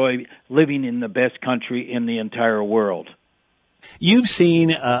can enjoy living in the best country in the entire world. You've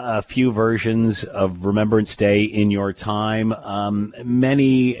seen a few versions of Remembrance Day in your time.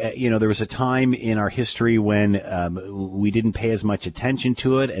 Many, there was a time in our history when we didn't pay as much attention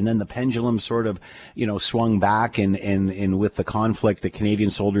to it, and then the pendulum sort of, swung back, and with the conflict that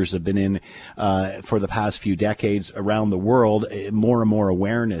Canadian soldiers have been in for the past few decades around the world, more and more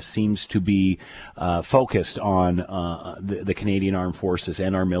awareness seems to be focused on the Canadian Armed Forces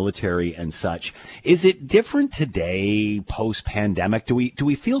and our military and such. Is it different today, post-pandemic? Do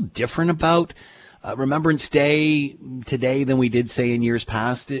we feel different about Remembrance Day today than we did, say, in years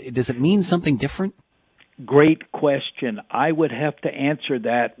past? Does it mean something different? Great question. I would have to answer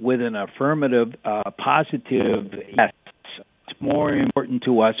that with an affirmative, positive yes. It's more important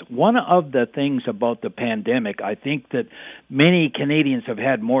to us. One of the things about the pandemic, I think that many Canadians have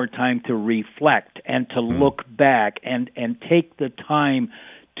had more time to reflect and to look back and take the time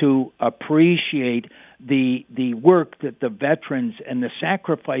to appreciate the work that the veterans and the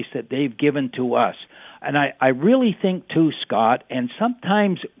sacrifice that they've given to us. And I really think, too, Scott, and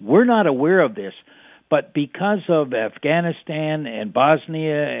sometimes we're not aware of this, but because of Afghanistan and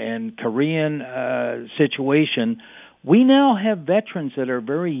Bosnia and Korean situation, we now have veterans that are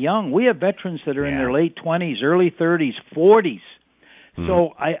very young. We have veterans that are in their late 20s, early 30s, 40s.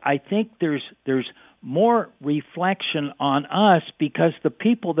 So I think there's more reflection on us because the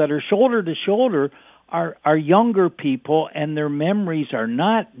people that are shoulder to shoulder are younger people, and their memories are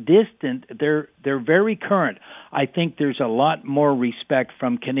not distant. They're very current. I think there's a lot more respect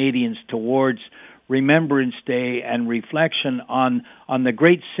from Canadians towards Remembrance Day and reflection on the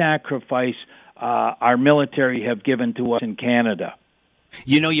great sacrifice our military have given to us in Canada.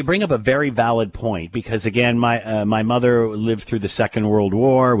 You know, you bring up a very valid point because, again, my mother lived through the Second World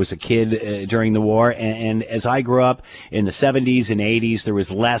War, was a kid during the war, and as I grew up in the 70s and 80s, there was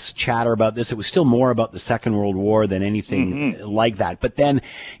less chatter about this. It was still more about the Second World War than anything like that. But then,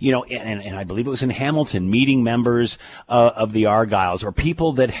 you know, and I believe it was in Hamilton, meeting members of the Argylls or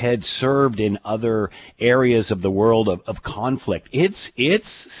people that had served in other areas of the world of conflict. It's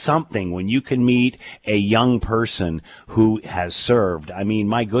something when you can meet a young person who has served. I mean,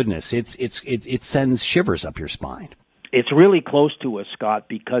 my goodness, it sends shivers up your spine. It's really close to us, Scott,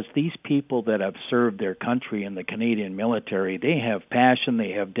 because these people that have served their country in the Canadian military, they have passion,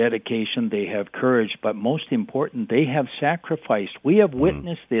 they have dedication, they have courage, but most important, they have sacrificed. We have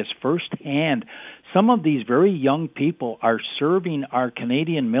witnessed this firsthand. Some of these very young people are serving our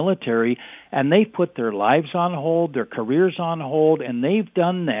Canadian military, and they've put their lives on hold, their careers on hold, and they've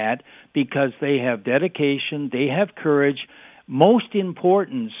done that because they have dedication, they have courage. Most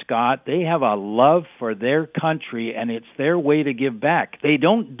important, Scott, they have a love for their country, and it's their way to give back. They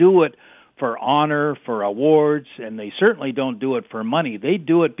don't do it for honor, for awards, and they certainly don't do it for money. They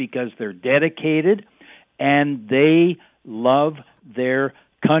do it because they're dedicated, and they love their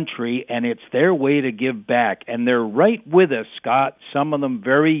country, and it's their way to give back. And they're right with us, Scott, some of them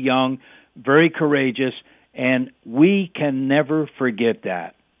very young, very courageous, and we can never forget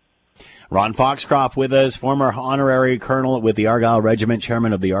that. Ron Foxcroft with us, former honorary colonel with the Argyll Regiment,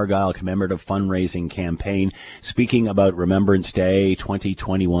 chairman of the Argyll Commemorative Fundraising Campaign, speaking about Remembrance Day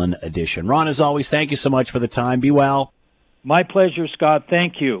 2021 edition. Ron, as always, thank you so much for the time. Be well. My pleasure, Scott.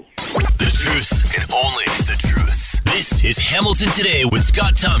 Thank you. The truth and only the truth. This is Hamilton Today with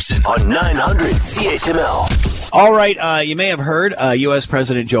Scott Thompson on 900 CHML. All right, you may have heard U.S.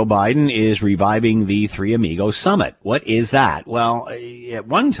 President Joe Biden is reviving the Three Amigos Summit. What is that? Well, at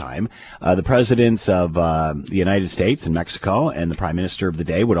one time, the presidents of the United States and Mexico and the prime minister of the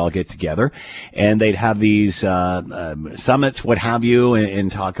day would all get together, and they'd have these summits, what have you,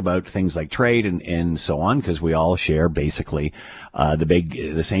 and talk about things like trade and so on, because we all share basically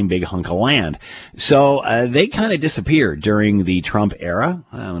the same big hunk of land. So they kind of disappeared during the Trump era.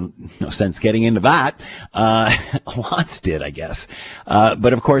 No sense getting into that. Lots did, I guess.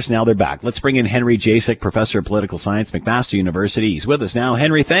 But of course, now they're back. Let's bring in Henry Jasek, professor of political science, McMaster University. He's with us now.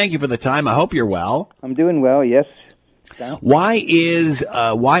 Henry, thank you for the time. I hope you're well. I'm doing well, yes. Why is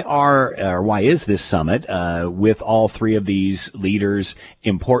this summit with all three of these leaders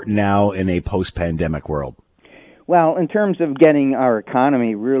important now in a post-pandemic world? Well, in terms of getting our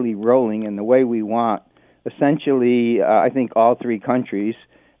economy really rolling in the way we want, essentially, I think all three countries,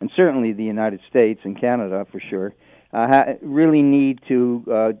 and certainly the United States and Canada for sure, really need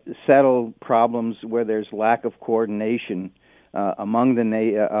to settle problems where there's lack of coordination among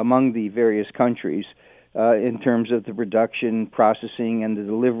the various countries in terms of the production, processing, and the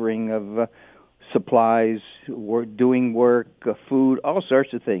delivering of supplies, doing work, food, all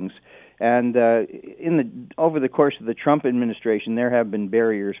sorts of things. And over the course of the Trump administration, there have been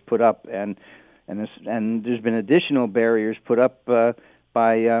barriers put up, and there's been additional barriers put up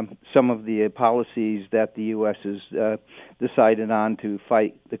by some of the policies that the U.S. has decided on to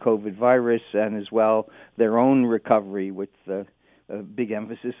fight the COVID virus, and as well their own recovery with a big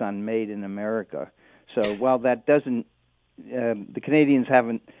emphasis on Made in America. So while that doesn't, the Canadians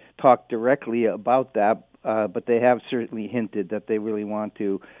haven't talked directly about that, but they have certainly hinted that they really want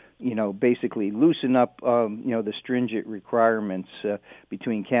to, basically loosen up, the stringent requirements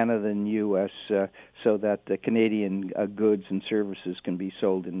between Canada and the U.S. So that the Canadian goods and services can be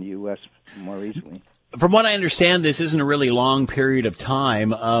sold in the U.S. more easily. From what I understand, this isn't a really long period of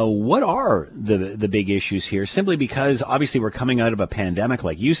time. What are the big issues here? Simply because obviously we're coming out of a pandemic,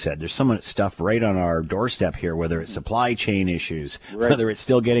 like you said. There's so much stuff right on our doorstep here, whether it's supply chain issues, whether it's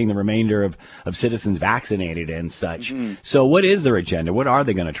still getting the remainder of citizens vaccinated and such. Mm-hmm. So what is their agenda? What are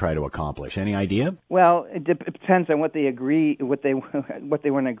they going to try to accomplish? Any idea? Well, it depends on what they agree, what they want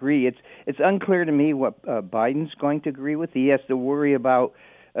to agree. It's unclear to me what Biden's going to agree with. He has to worry about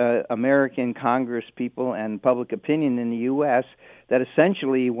American Congress people and public opinion in the U.S. that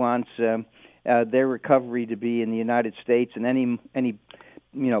essentially wants their recovery to be in the United States, and any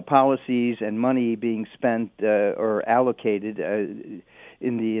policies and money being spent or allocated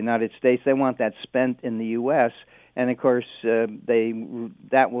in the United States, they want that spent in the U.S. And of course,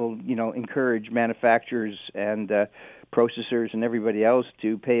 that will encourage manufacturers and processors and everybody else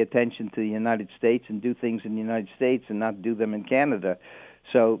to pay attention to the United States and do things in the United States and not do them in Canada.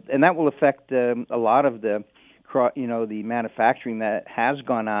 So, and that will affect a lot of the manufacturing that has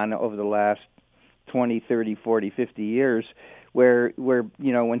gone on over the last 20, 30, 40, 50 years, where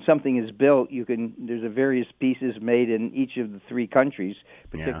when something is built, there's a various pieces made in each of the three countries,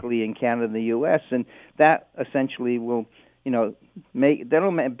 particularly in Canada and the U.S., and that essentially will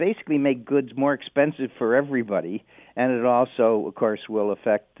basically make goods more expensive for everybody, and it also, of course, will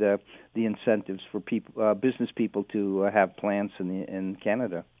affect the incentives for business people to have plants in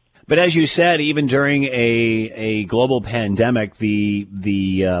Canada. But as you said, even during a global pandemic,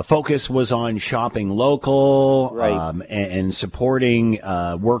 the focus was on shopping local, and supporting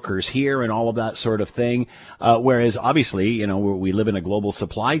workers here and all of that sort of thing. Whereas obviously, we live in a global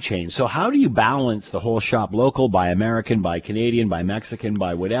supply chain. So how do you balance the whole shop local, buy American, buy Canadian, buy Mexican,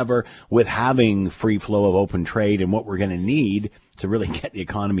 buy whatever, with having free flow of open trade and what we're going to need to really get the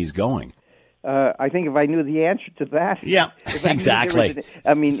economies going? I think if I knew the answer to that, exactly.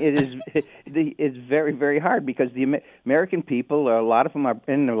 It's very, very hard because the American people, a lot of them are,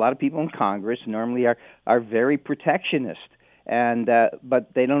 and a lot of people in Congress normally are very protectionist, and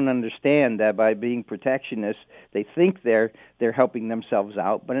but they don't understand that by being protectionist, they think they're helping themselves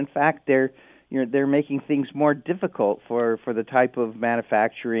out, but in fact they're making things more difficult for the type of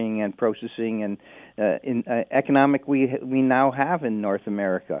manufacturing and processing and economic we now have in North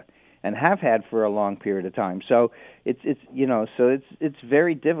America, and have had for a long period of time. So it's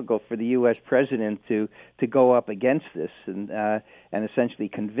very difficult for the U.S. president to go up against this and essentially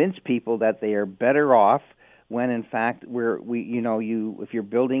convince people that they are better off when in fact if you're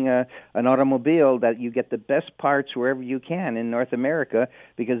building an automobile, that you get the best parts wherever you can in North America,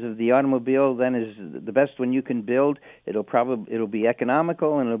 because if the automobile then is the best one you can build, it'll be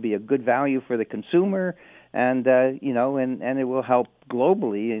economical and it'll be a good value for the consumer. And and it will help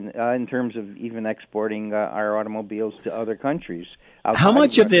globally in terms of even exporting our automobiles to other countries. How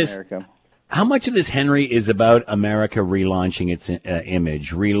much of this, Henry, is about America relaunching its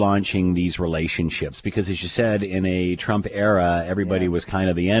image, relaunching these relationships? Because as you said, in a Trump era, everybody was kind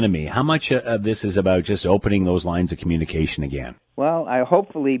of the enemy. How much of this is about just opening those lines of communication again? Well,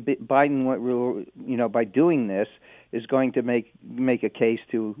 hopefully Biden, by doing this, is going to make a case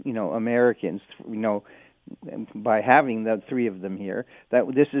to Americans, by having the three of them here, that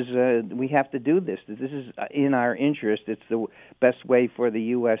this is we have to do this. This is in our interest. It's the best way for the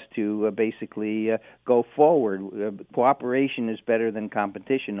U.S. to basically go forward. Cooperation is better than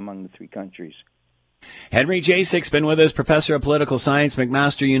competition among the three countries. Henry Jacek's been with us, professor of political science,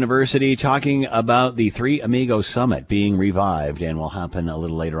 McMaster University, talking about the Three Amigos Summit being revived and will happen a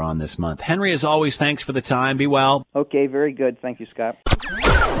little later on this month. Henry, as always, thanks for the time. Be well. Okay, very good. Thank you, Scott.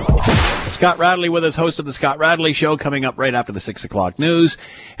 Scott Radley with us, host of the Scott Radley Show, coming up right after the 6 o'clock news,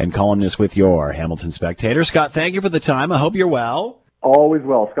 and columnist with your Hamilton Spectator. Scott, thank you for the time. I hope you're well. Always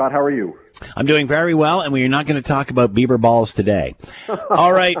well. Scott, how are you? I'm doing very well, and we are not going to talk about beaver balls today.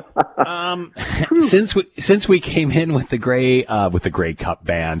 All right. Since we came in with the Grey Cup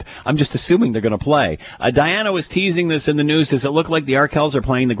band, I'm just assuming they're going to play. Diana was teasing this in the news. Does it look like the Arkells are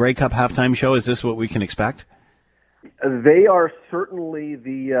playing the Grey Cup halftime show? Is this what we can expect? They are certainly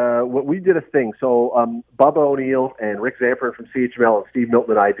what we did a thing. So Bubba O'Neill and Rick Zamperin from CHML and Steve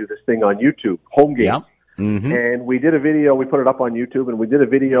Milton and I do this thing on YouTube, Home Games. Yep. Mm-hmm. And we did a video, we put it up on YouTube, and we did a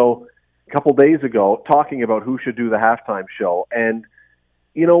video a couple days ago talking about who should do the halftime show. And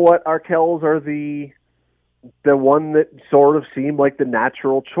you know what? Arkells are the one that sort of seemed like the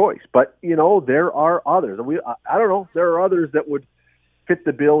natural choice. But, there are others. I don't know. There are others that would fit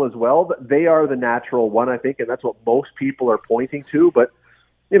the bill as well. But they are the natural one, I think, and that's what most people are pointing to. But,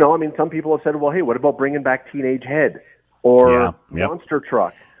 some people have said, well, hey, what about bringing back Teenage Head or Monster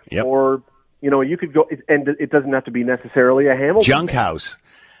Truck or... you could go, and it doesn't have to be necessarily a Hamilton. Junk House.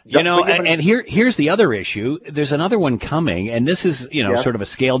 You know, and here's the other issue. There's another one coming, and this is, sort of a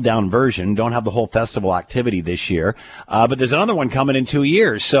scaled down version. Don't have the whole festival activity this year, but there's another one coming in 2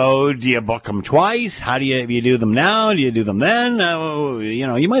 years. So do you book them twice? How do you do them now? Do you do them then?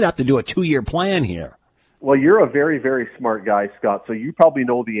 You might have to do a 2-year plan here. Well, you're a very, very smart guy, Scott, so you probably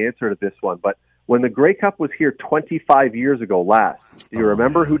know the answer to this one. But when the Grey Cup was here 25 years ago last, do you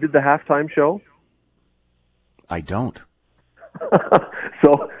remember who did the halftime show? I don't.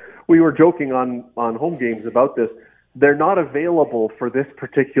 So we were joking on home games about this. They're not available for this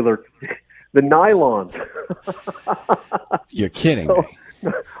particular, the nylons. You're kidding me.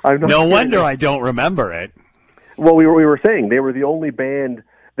 I'm not no kidding. Wonder I don't remember it. Well, we were saying they were the only band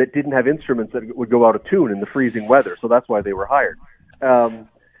that didn't have instruments that would go out of tune in the freezing weather, so that's why they were hired. Come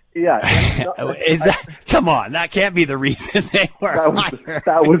on, that can't be the reason they were hired.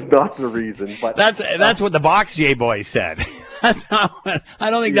 That was not the reason. But that's what the Box J Boys said. That's not what,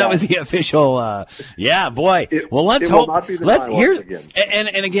 I don't think that was the official. Let's hope.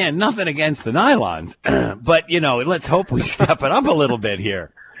 And again, nothing against the nylons, but let's hope we step it up a little bit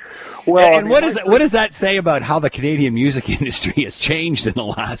here. Well, and what does that say about how the Canadian music industry has changed in the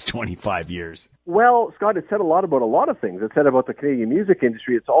last 25 years? Well, Scott, it said a lot about a lot of things. It said about the Canadian music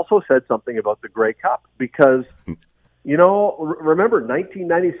industry. It's also said something about the Grey Cup because, remember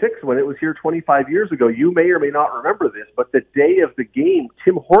 1996 when it was here 25 years ago. You may or may not remember this, but the day of the game,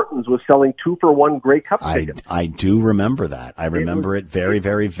 Tim Hortons was selling 2-for-1 Grey Cup tickets. I do remember that. I remember it very,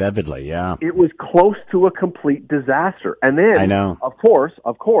 very vividly. Yeah, it was close to a complete disaster. And then, I know, of course,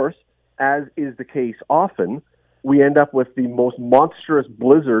 as is the case often, we end up with the most monstrous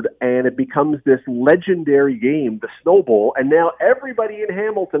blizzard, and it becomes this legendary game, the Snow Bowl, and now everybody in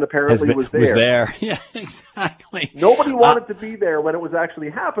Hamilton apparently was there. Yeah, exactly. Nobody wanted to be there when it was actually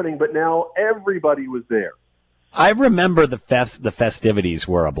happening, but now everybody was there. I remember the festivities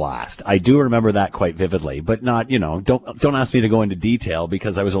were a blast. I do remember that quite vividly, but not, don't ask me to go into detail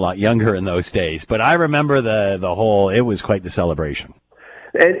because I was a lot younger in those days. But I remember the whole, it was quite the celebration.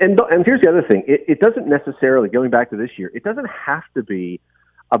 And here's the other thing. It doesn't necessarily, going back to this year, it doesn't have to be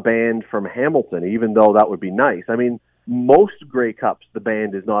a band from Hamilton, even though that would be nice. I mean, most Grey Cups, the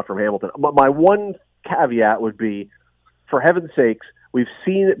band is not from Hamilton. My one caveat would be, for heaven's sakes, we've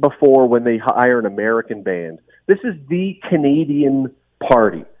seen it before when they hire an American band. This is the Canadian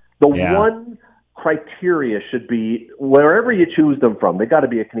party. The one criteria should be, wherever you choose them from, they got to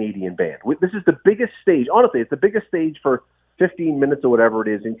be a Canadian band. This is the biggest stage. Honestly, it's the biggest stage for 15 minutes or whatever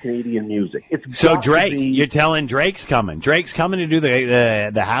it is in Canadian music. So Drake, you're telling Drake's coming. Drake's coming to do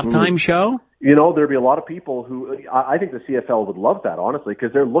the halftime show? There'd be a lot of people who, I think the CFL would love that, honestly,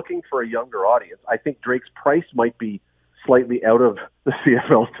 because they're looking for a younger audience. I think Drake's price might be slightly out of the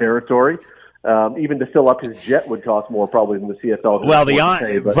CFL territory. Even to fill up his jet would cost more probably than the CFL. Well,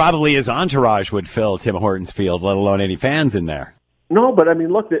 probably his entourage would fill Tim Hortons Field, let alone any fans in there. No, but I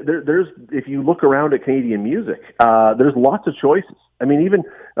mean, look, there's if you look around at Canadian music, there's lots of choices. I mean, even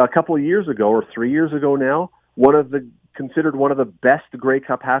a couple of years ago or 3 years ago now, considered one of the best Grey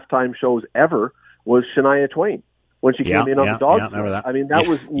Cup halftime shows ever was Shania Twain when she came in on the Dogs. Remember that. I mean, that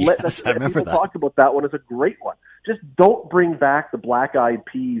was people talked about that one as a great one. Just don't bring back the Black Eyed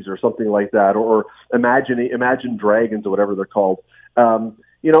Peas or something like that, or Imagine Dragons or whatever they're called.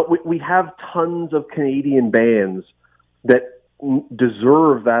 We have tons of Canadian bands that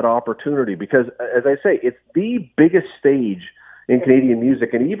deserve that opportunity because, as I say, it's the biggest stage in Canadian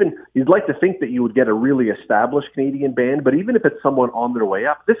music. And even you'd like to think that you would get a really established Canadian band, but even if it's someone on their way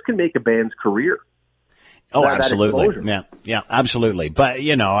up, this can make a band's career. Oh, absolutely. Yeah, absolutely. But,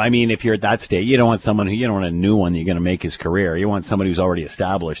 I mean, if you're at that stage, you don't want you don't want a new one that you're going to make his career. You want somebody who's already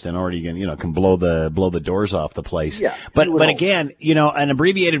established and already, can blow the doors off the place. Yeah. But again, an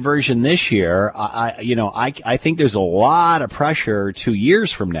abbreviated version this year, I think there's a lot of pressure 2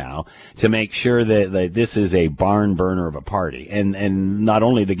 years from now to make sure that this is a barn burner of a party and not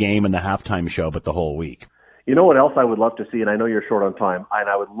only the game and the halftime show, but the whole week. You know what else I would love to see, and I know you're short on time, and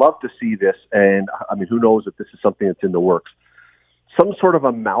I would love to see this, and I mean, who knows if this is something that's in the works. Some sort of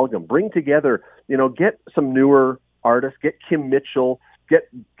amalgam. Bring together, get some newer artists, get Kim Mitchell, get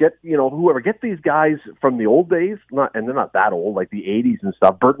whoever. Get these guys from the old days, and they're not that old, like the 80s and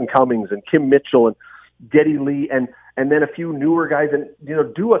stuff, Burton Cummings and Kim Mitchell and Geddy Lee, and then a few newer guys, and,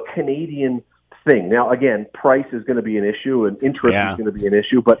 do a Canadian thing. Now, again, price is going to be an issue, and interest is going to be an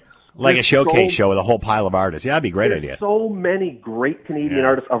issue, but like a showcase show with a whole pile of artists. Yeah, that'd be a great idea. So many great Canadian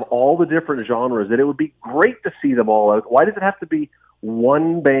artists of all the different genres that it would be great to see them all out. Why does it have to be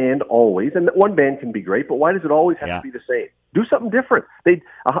one band always, and one band can be great, but why does it always have to be the same? Do something different. They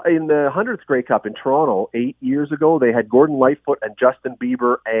in the 100th Grey Cup in Toronto 8 years ago, they had Gordon Lightfoot and Justin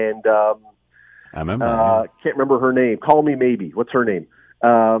Bieber and I remember. Can't remember her name. Call Me Maybe. What's her name?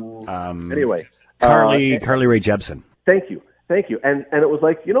 Anyway, Carly Rae Jepsen. Thank you. And it was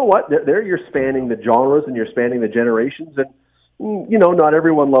like, you know what? There you're spanning the genres and you're spanning the generations, and you know, not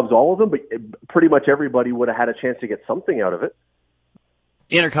everyone loves all of them, but pretty much everybody would have had a chance to get something out of it.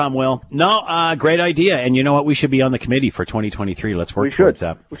 Intercom, Will. No, great idea. And you know what? We should be on the committee for 2023. Let's work towards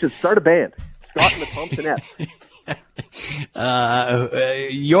that. We should start a band. Scott and the Thompsonettes.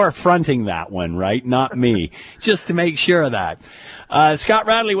 You're fronting that one, right? Not me. Just to make sure of that. Scott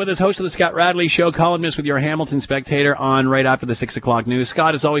Radley with us, host of the Scott Radley Show, columnist with your Hamilton Spectator on right after the 6 o'clock news.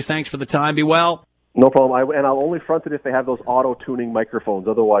 Scott, as always, thanks for the time. Be well. No problem. And I'll only front it if they have those auto-tuning microphones.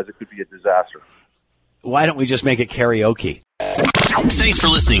 Otherwise, it could be a disaster. Why don't we just make it karaoke? Thanks for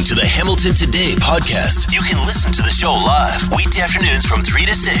listening to the Hamilton Today podcast. You can listen to the show live weekday afternoons from 3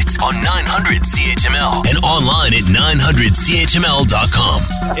 to 6 on 900 CHML and online at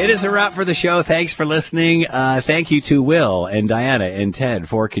 900CHML.com. It is a wrap for the show. Thanks for listening. Thank you to Will and Diana and Ted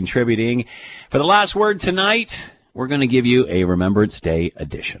for contributing. For the last word tonight, we're going to give you a Remembrance Day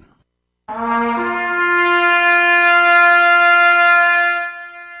edition.